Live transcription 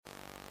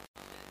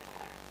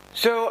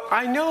So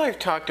I know I've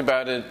talked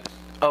about it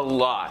a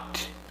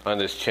lot on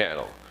this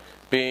channel,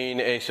 being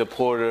a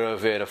supporter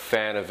of it, a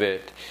fan of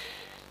it.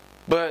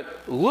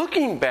 But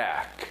looking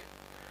back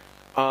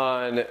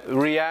on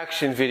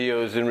reaction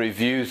videos and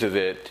reviews of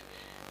it,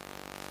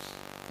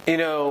 you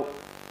know,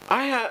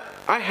 I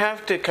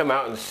have to come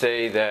out and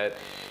say that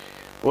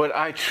what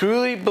I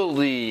truly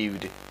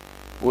believed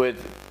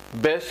with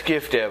Best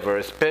Gift Ever,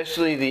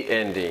 especially the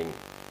ending,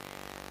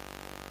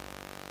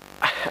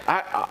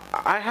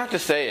 I have to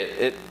say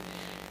it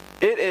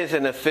is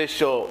an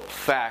official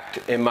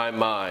fact in my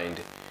mind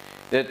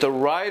that the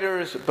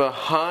writers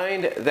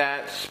behind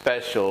that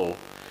special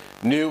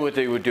knew what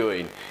they were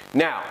doing.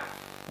 Now,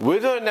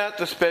 whether or not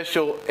the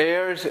special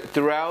airs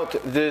throughout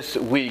this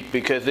week,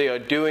 because they are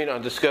doing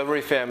on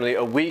Discovery Family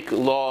a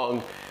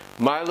week-long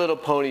My Little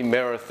Pony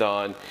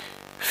marathon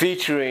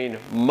featuring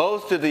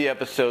most of the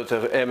episodes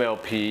of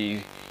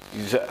MLP's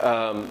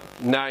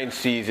 9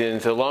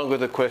 seasons, along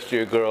with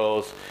Equestria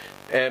Girls,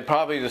 and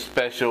probably the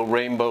special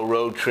Rainbow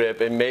Road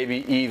Trip, and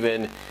maybe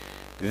even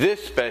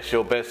this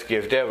special Best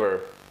Gift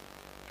Ever.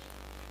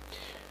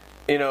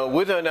 You know,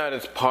 whether or not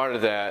it's part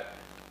of that,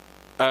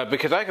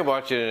 because I can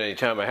watch it at any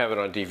time. I have it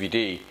on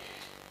DVD.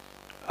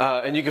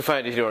 And you can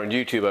find it here on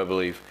YouTube, I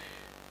believe.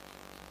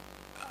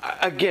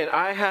 Again,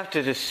 I have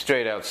to just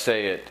straight out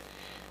say it.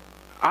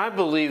 I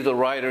believe the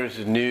writers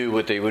knew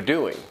what they were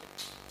doing.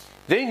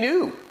 They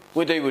knew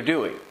what they were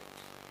doing.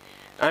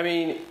 I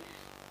mean,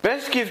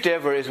 Best Gift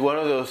Ever is one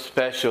of those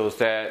specials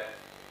that,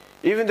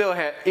 even though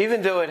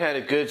it had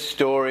a good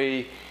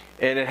story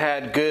and it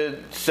had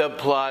good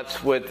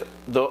subplots with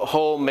the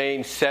whole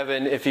main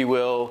 7, if you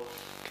will,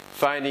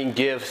 finding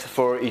gifts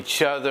for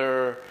each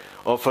other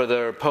or for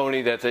their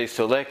pony that they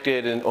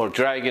selected, or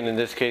dragon in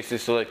this case they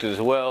selected as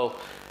well.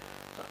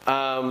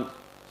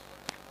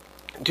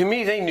 To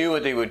me, they knew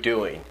what they were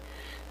doing.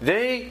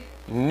 They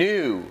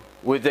knew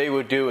what they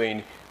were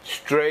doing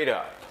straight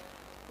up.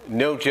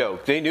 No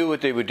joke. They knew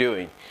what they were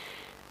doing.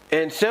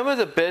 And some of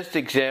the best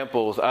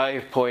examples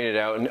I've pointed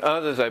out, and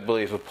others I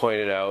believe have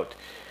pointed out,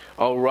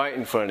 are right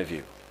in front of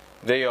you.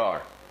 They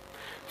are.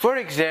 For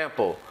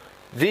example,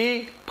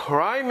 the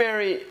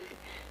primary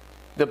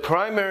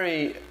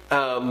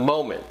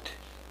moment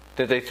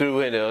that they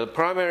threw in,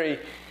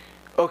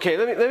 okay,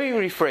 let me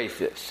rephrase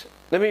this.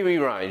 Let me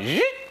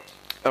rewind.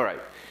 All right.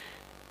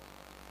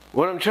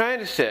 What I'm trying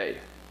to say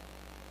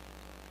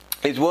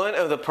is one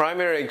of the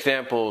primary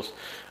examples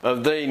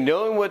of they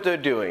knowing what they're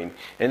doing,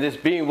 and this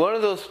being one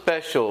of those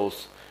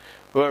specials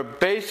where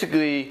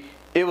basically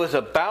it was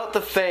about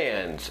the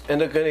fans, and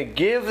they're going to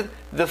give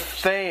the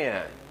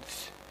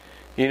fans,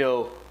 you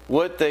know,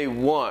 what they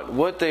want,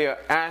 what they are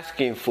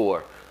asking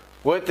for,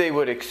 what they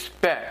would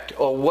expect,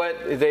 or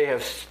what they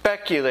have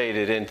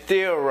speculated and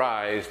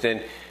theorized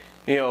and,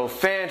 you know,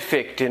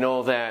 fanficked and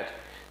all that.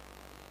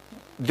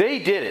 They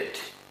did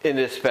it in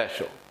this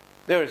special.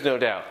 There is no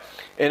doubt.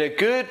 And a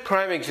good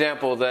prime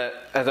example that,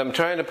 as I'm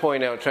trying to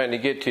point out, trying to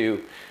get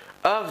to,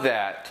 of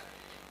that,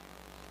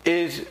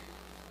 is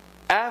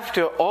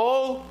after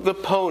all the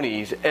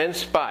ponies and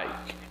Spike,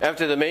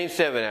 after the main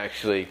 7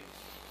 actually,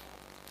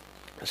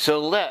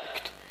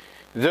 select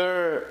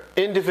their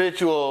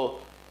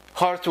individual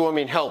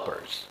heartwarming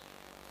helpers,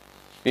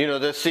 you know,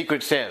 the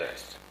Secret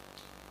Santas.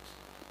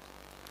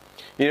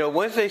 You know,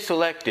 once they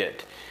select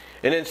it,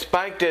 and then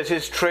Spike does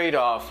his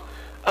trade-off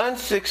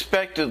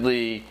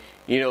unexpectedly,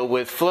 you know,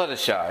 with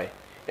Fluttershy,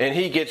 and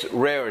he gets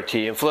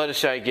Rarity, and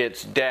Fluttershy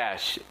gets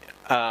Dash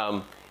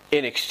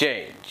in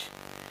exchange.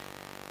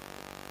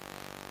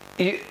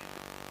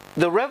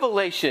 The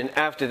revelation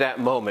after that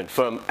moment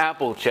from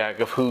Applejack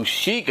of who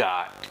she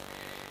got,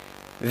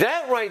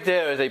 that right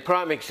there is a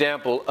prime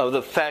example of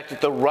the fact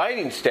that the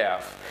writing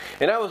staff,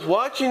 and I was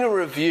watching a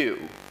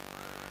review,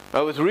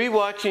 I was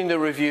rewatching the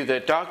review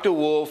that Dr.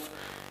 Wolf,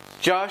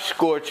 Josh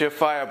Scorcher,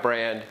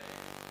 Firebrand,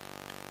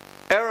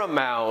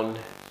 Aramound,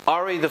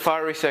 Ari the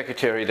Fiery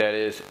Secretary that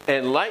is,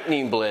 and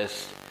Lightning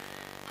Bliss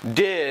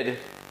did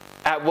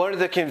at one of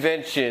the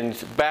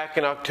conventions back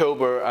in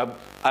October,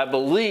 I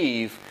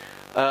believe,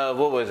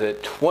 what was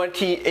it,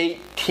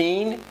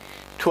 2018,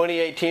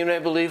 I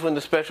believe, when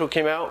the special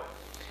came out.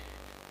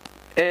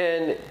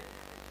 And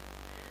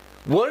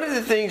one of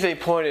the things they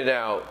pointed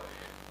out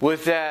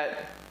was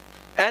that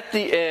at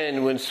the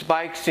end, when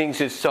Spike sings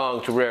his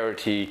song to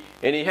Rarity,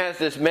 and he has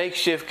this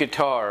makeshift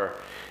guitar,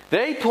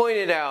 they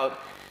pointed out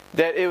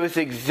that it was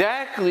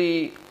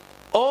exactly,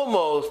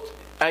 almost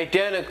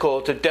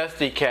identical to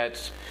Dusty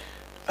Cat's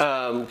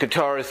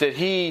guitars that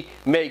he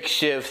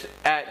makeshifts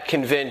at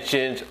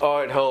conventions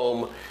or at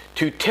home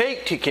to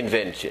take to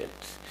conventions.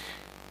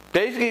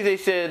 Basically, they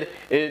said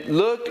it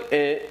looked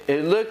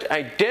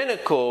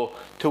identical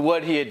to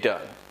what he had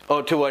done,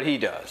 or to what he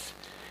does.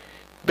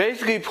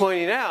 Basically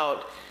pointing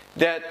out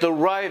that the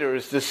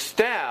writers, the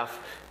staff,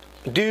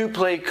 do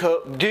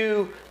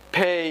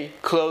pay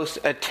close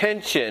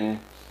attention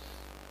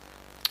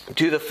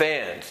to the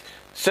fans.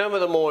 Some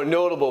of the more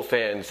notable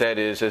fans, that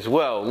is, as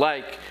well,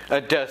 like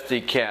a Dusty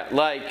Cat,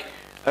 like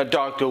a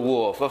Dr.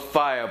 Wolf, a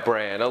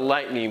Firebrand, a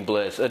Lightning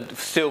Bliss, a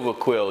Silver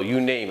Quill,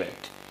 you name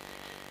it.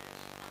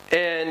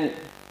 And,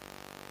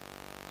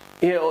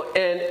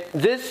 and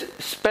this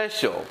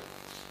special,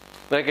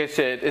 like I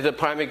said, is a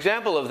prime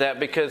example of that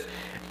because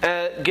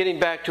getting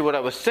back to what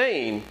I was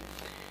saying,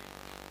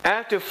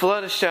 after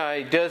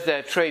Fluttershy does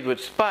that trade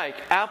with Spike,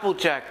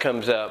 Applejack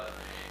comes up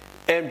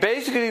and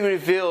basically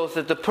reveals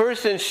that the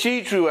person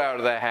she drew out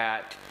of the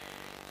hat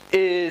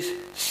is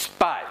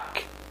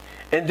Spike.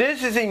 And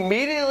this is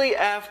immediately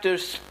after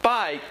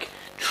Spike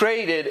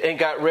traded and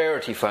got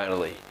Rarity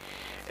finally.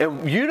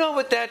 And you know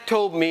what that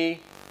told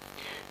me?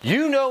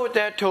 You know what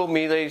that told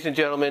me, ladies and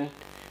gentlemen?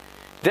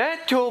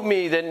 That told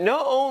me that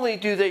not only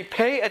do they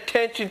pay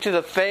attention to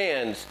the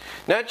fans,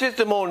 not just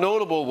the more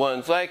notable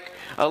ones like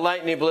a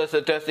Lightning Bliss,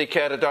 a Dusty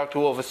Cat, a Dr.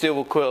 Wolf, a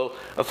Silver Quill,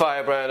 a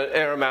Firebrand, an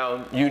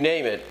Airmound, you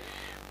name it.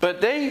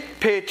 But they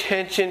pay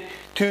attention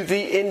to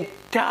the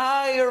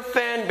entire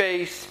fan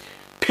base,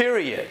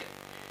 period.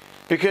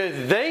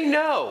 Because they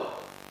know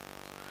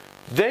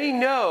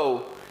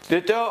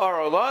that there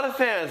are a lot of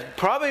fans,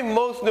 probably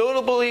most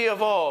notably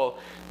of all,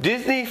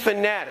 Disney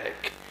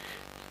fanatic.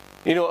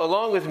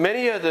 Along with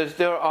many others,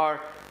 there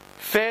are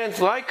fans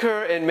like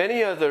her and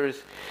many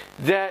others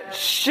that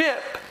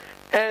ship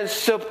and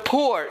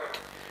support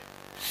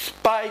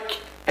Spike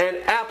and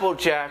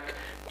Applejack,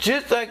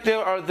 just like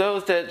there are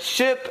those that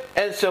ship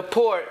and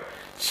support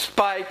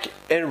Spike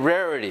and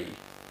Rarity.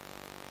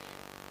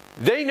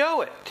 They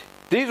know it.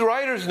 These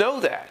writers know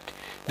that.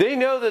 They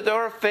know that there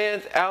are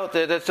fans out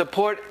there that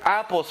support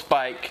Apple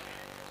Spike,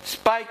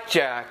 Spike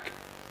Jack,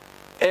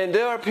 and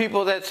there are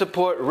people that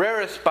support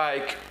Rare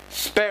Spike,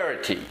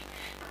 Sparity.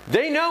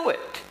 They know it.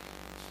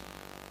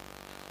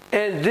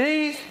 And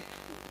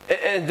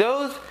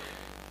those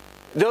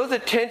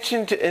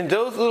attention to, and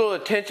those little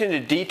attention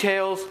to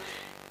details,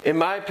 in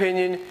my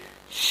opinion,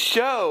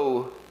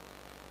 show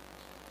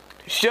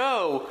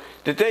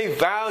that they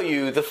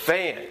value the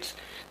fans.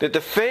 That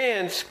the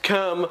fans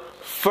come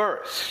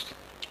first.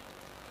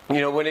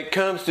 When it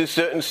comes to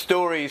certain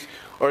stories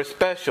or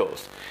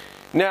specials.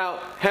 Now,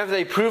 have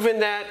they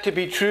proven that to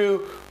be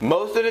true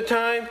most of the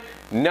time?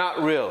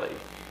 Not really.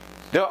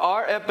 There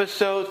are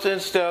episodes and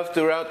stuff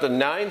throughout the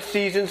 9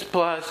 seasons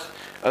plus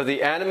of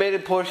the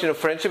animated portion of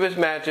Friendship is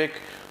Magic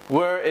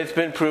where it's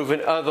been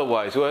proven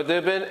otherwise. Where there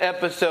have been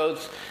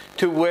episodes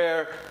to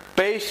where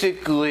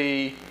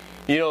basically,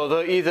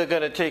 they're either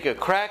going to take a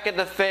crack at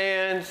the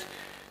fans,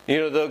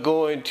 they're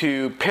going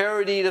to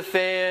parody the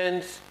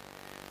fans,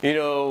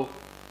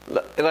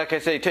 like I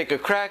say, take a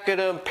crack at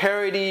them,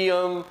 parody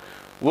them,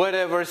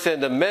 whatever,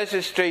 send a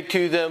message straight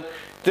to them.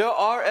 There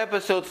are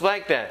episodes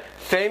like that.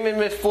 Fame and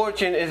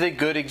Misfortune is a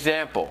good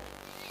example.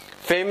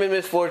 Fame and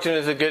Misfortune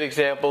is a good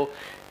example.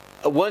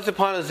 Once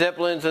Upon a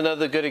Zeppelin is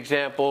another good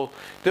example.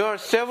 There are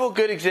several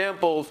good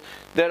examples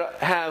that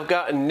have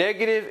gotten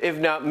negative, if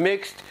not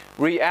mixed,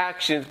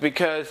 reactions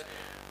because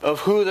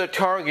of who they're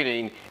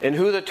targeting. And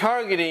who they're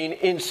targeting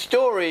in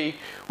story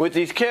with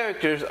these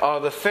characters are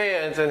the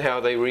fans and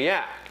how they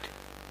react.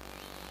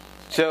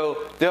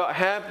 So there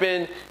have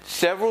been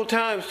several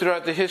times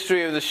throughout the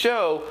history of the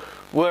show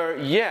where,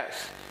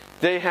 yes,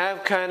 they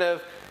have kind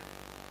of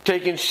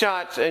taken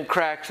shots and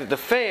cracks at the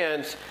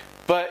fans,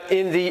 but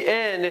in the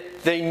end,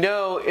 they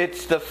know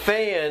it's the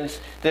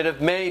fans that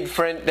have made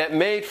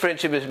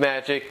Friendship is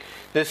Magic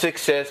the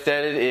success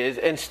that it is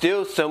and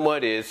still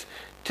somewhat is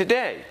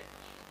today.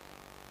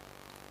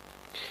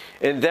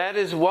 And that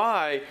is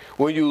why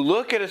when you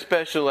look at a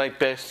special like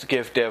Best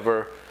Gift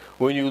Ever,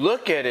 when you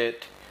look at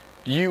it,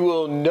 you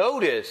will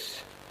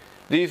notice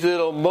these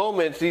little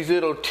moments, these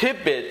little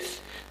tidbits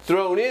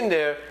thrown in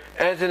there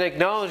as an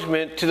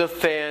acknowledgement to the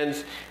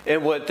fans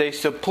and what they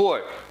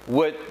support,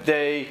 what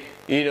they,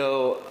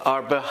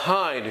 are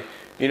behind,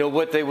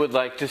 what they would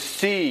like to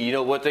see,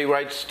 what they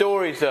write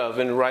stories of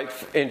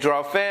and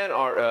draw fan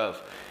art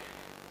of.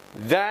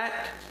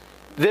 That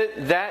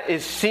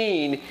is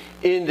seen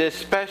in this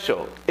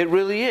special. It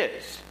really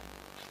is.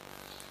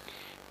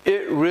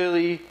 It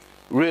really,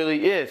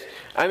 really is.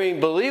 I mean,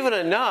 believe it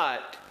or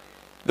not,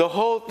 the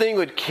whole thing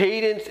with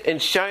Cadance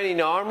and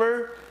Shining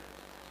Armor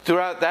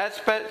throughout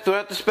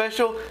the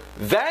special,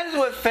 that is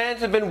what fans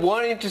have been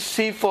wanting to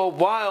see for a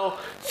while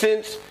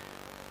since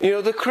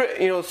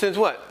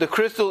the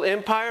Crystal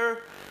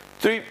Empire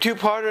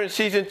 2-parter in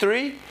season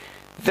 3.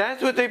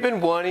 That's what they've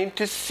been wanting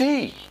to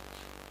see.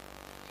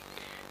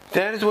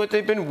 That is what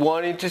they've been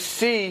wanting to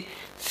see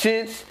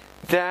since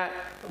that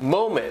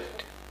moment.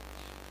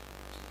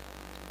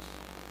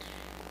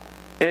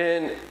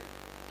 And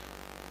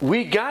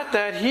we got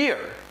that here.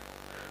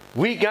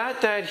 We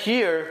got that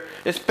here,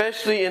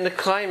 especially in the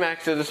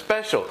climax of the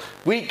special.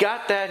 We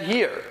got that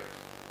here.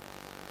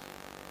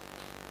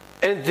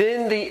 And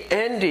then the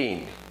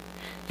ending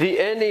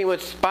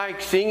with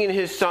Spike singing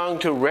his song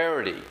to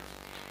Rarity.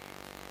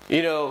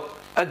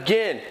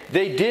 Again,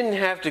 they didn't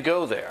have to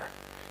go there.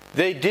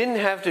 They didn't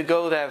have to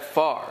go that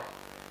far.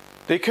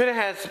 They could have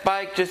had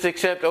Spike just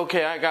accept,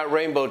 okay, I got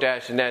Rainbow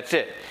Dash and that's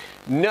it.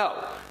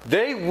 No,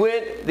 they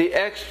went the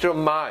extra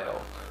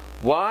mile.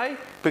 Why?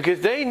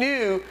 Because they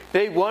knew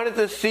they wanted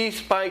to see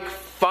Spike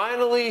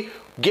finally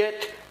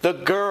get the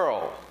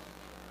girl.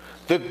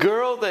 the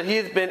girl that he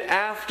has been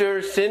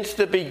after since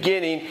the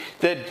beginning,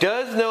 that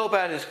does know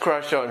about his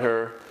crush on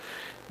her,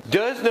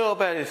 does know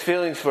about his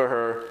feelings for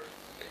her,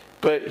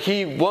 but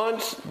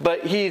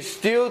he's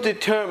still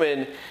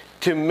determined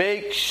to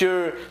make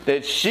sure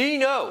that she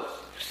knows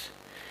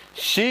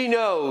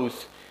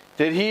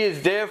that he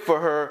is there for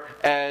her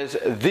as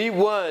the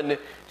one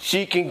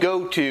she can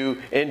go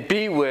to and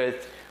be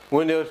with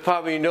when there's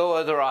probably no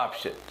other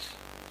options.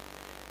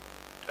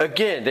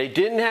 Again, they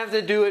didn't have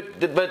to do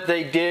it, but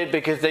they did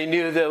because they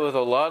knew there was a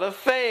lot of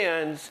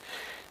fans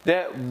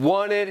that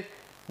wanted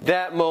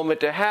that moment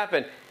to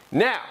happen.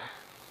 Now,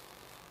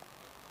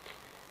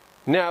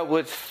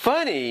 what's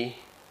funny,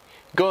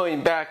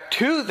 going back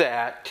to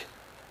that,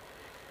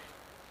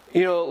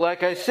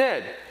 like I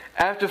said,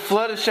 after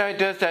Fluttershy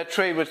does that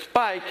trade with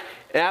Spike,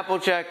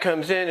 Applejack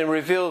comes in and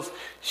reveals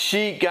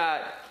she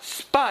got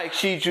Spike,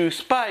 she drew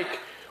Spike,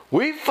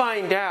 we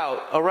find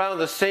out around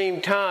the same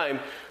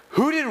time,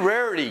 who did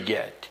Rarity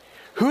get?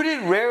 Who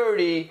did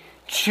Rarity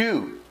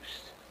choose?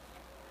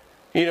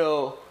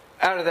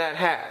 Out of that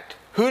hat.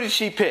 Who did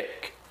she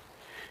pick?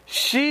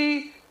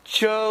 She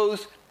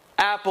chose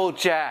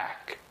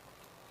Applejack.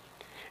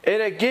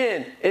 And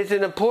again, it's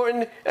an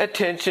important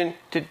attention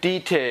to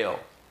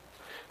detail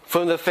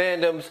from the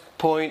fandom's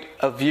point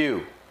of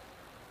view.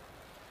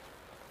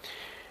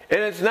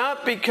 And it's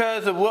not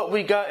because of what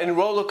we got in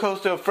Roller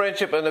Coaster of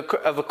Friendship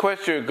of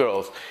Equestria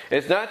Girls.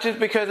 It's not just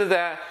because of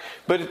that,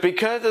 but it's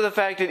because of the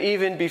fact that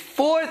even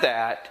before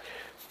that,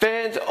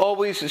 fans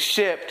always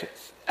shipped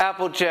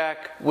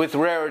Applejack with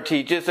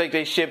Rarity, just like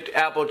they shipped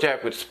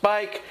Applejack with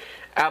Spike,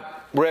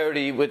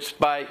 Rarity with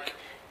Spike,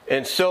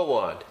 and so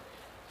on.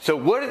 So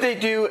what did they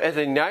do as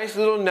a nice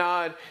little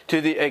nod to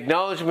the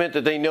acknowledgement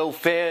that they know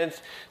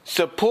fans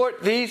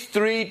support these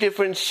three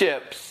different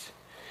ships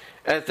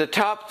as the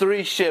top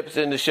three ships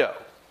in the show?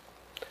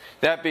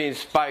 That being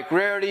Spike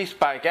Rarity,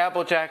 Spike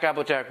Applejack,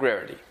 Applejack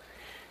Rarity.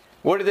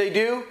 What did they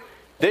do?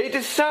 They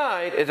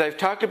decide, as I've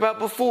talked about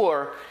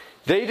before,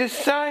 they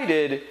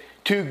decided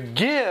to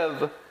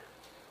give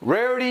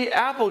Rarity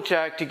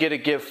Applejack to get a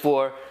gift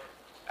for,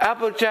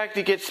 Applejack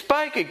to get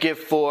Spike a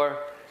gift for,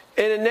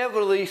 and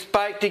inevitably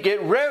Spike to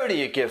get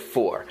Rarity a gift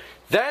for.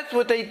 That's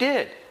what they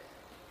did.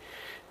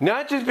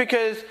 Not just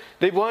because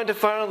they wanted to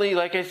finally,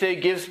 like I say,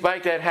 give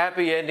Spike that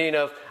happy ending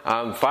of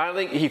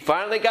he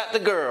finally got the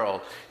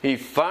girl. He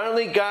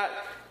finally got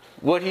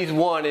what he's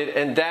wanted,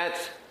 and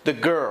that's the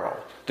girl.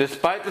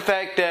 Despite the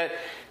fact that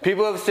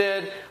people have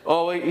said,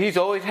 oh, he's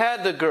always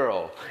had the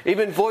girl.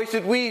 Even Voice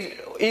of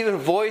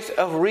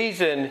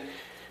Reason,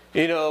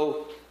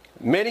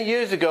 many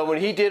years ago when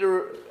he did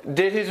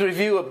his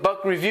review of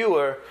Buck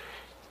Reviewer,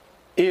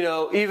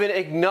 even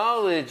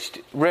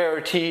acknowledged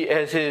Rarity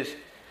as his,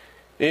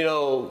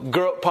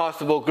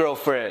 possible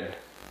girlfriend,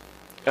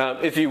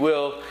 if you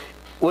will,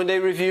 when they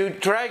reviewed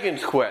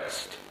Dragon's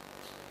Quest.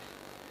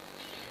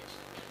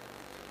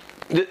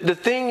 The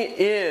thing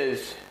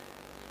is,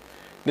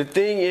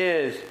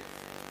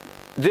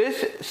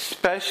 this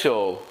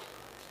special,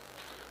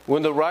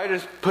 when the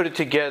writers put it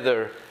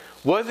together,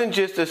 wasn't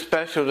just a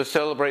special to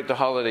celebrate the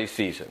holiday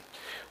season.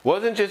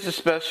 Wasn't just a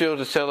special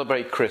to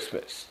celebrate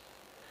Christmas.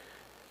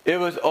 It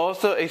was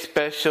also a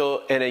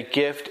special and a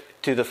gift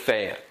to the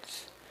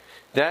fans.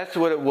 That's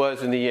what it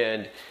was in the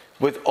end,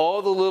 with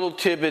all the little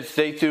tidbits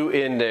they threw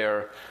in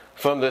there,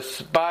 from the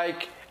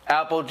Spike,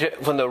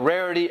 Applejack, from the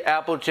Rarity,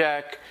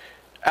 Applejack,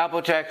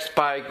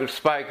 Spike,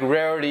 Spike,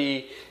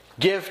 Rarity,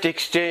 gift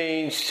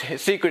exchange,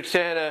 Secret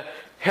Santa,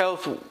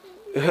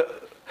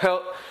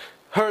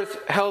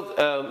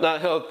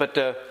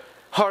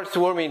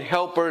 heartwarming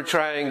helper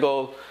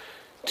triangle,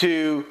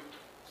 to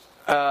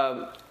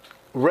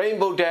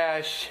Rainbow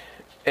Dash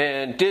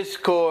and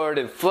Discord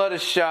and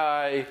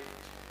Fluttershy,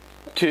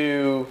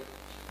 to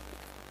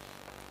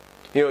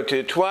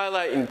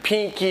Twilight and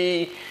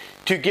Pinky,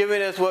 to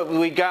giving us what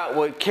we got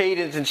with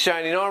Cadance and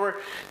Shining Armor.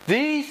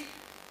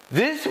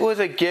 This was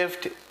a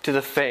gift to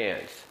the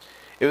fans.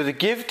 It was a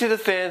gift to the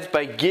fans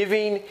by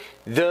giving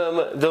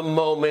them the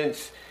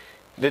moments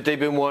that they've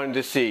been wanting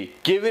to see.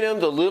 Giving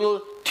them the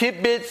little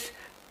tidbits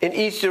and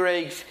Easter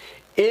eggs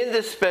in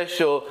the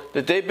special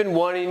that they've been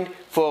wanting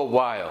for a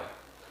while.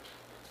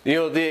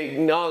 The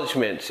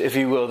acknowledgments, if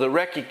you will, the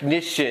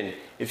recognition,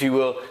 if you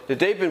will, that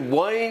they've been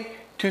wanting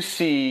to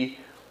see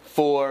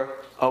for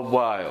a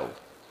while.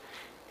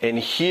 And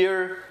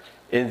here,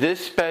 in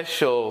this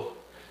special,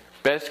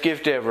 Best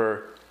Gift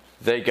Ever,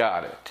 they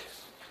got it.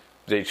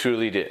 They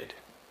truly did.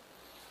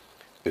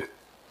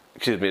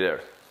 Excuse me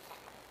there.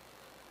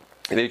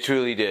 They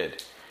truly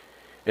did.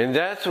 And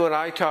that's what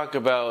I talk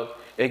about,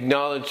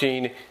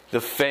 acknowledging the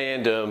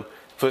fandom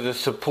for the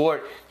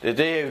support that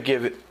they have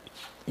given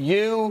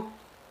you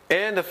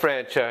and the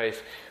franchise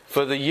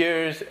for the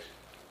years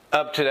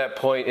up to that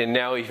point and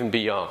now even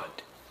beyond.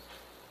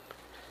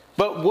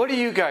 But what do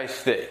you guys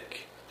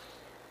think?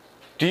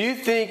 Do you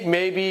think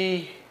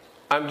maybe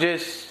I'm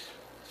just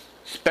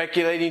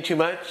speculating too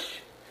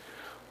much?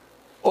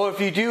 Or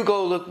if you do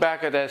go look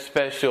back at that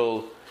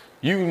special,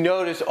 you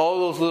notice all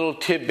those little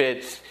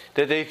tidbits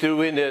that they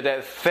threw in there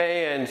that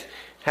fans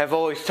have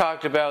always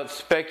talked about,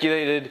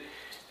 speculated,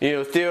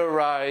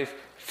 theorized,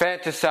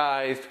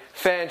 fantasized,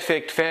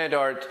 fanfic, fan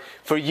art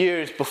for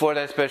years before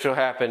that special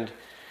happened.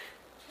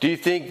 Do you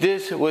think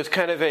this was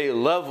kind of a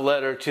love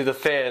letter to the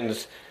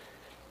fans,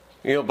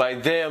 by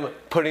them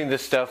putting that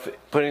stuff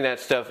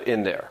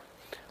in there?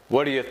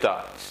 What are your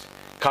thoughts?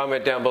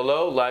 Comment down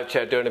below, live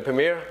chat during the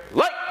premiere,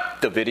 like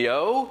the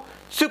video.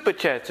 Super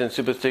chats and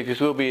super stickers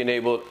will be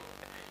enabled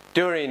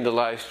during the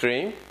live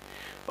stream.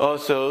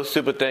 Also,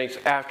 super thanks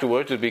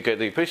afterwards would be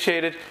greatly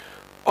appreciated.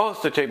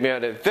 Also, check me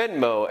out at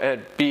Venmo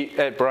at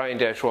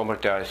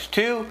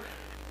Brian-Walmart-2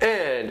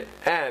 and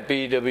at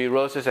BW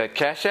Roses at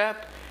Cash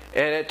App,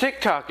 and at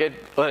TikTok at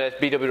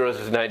BW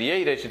Roses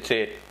 98, I should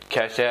say, at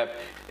Cash App,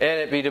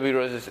 and at BW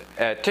Roses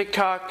at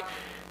TikTok,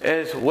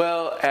 as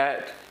well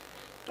at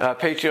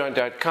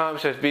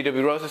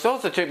patreon.com/BW Roses.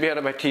 Also, check me out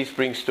at my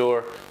Teespring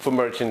store for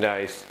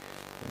merchandise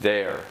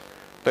there.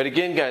 But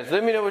again, guys,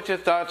 let me know what your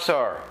thoughts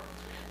are.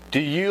 Do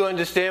you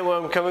understand where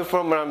I'm coming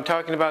from when I'm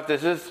talking about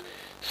this? This is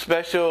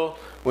special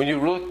when you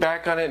look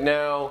back on it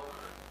now,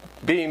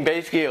 being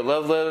basically a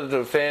love letter to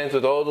the fans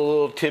with all the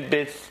little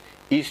tidbits,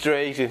 Easter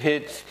eggs, and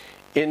hits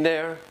in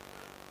there.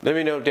 Let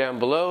me know down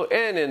below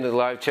and in the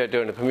live chat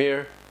during the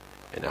premiere.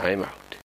 And I am out.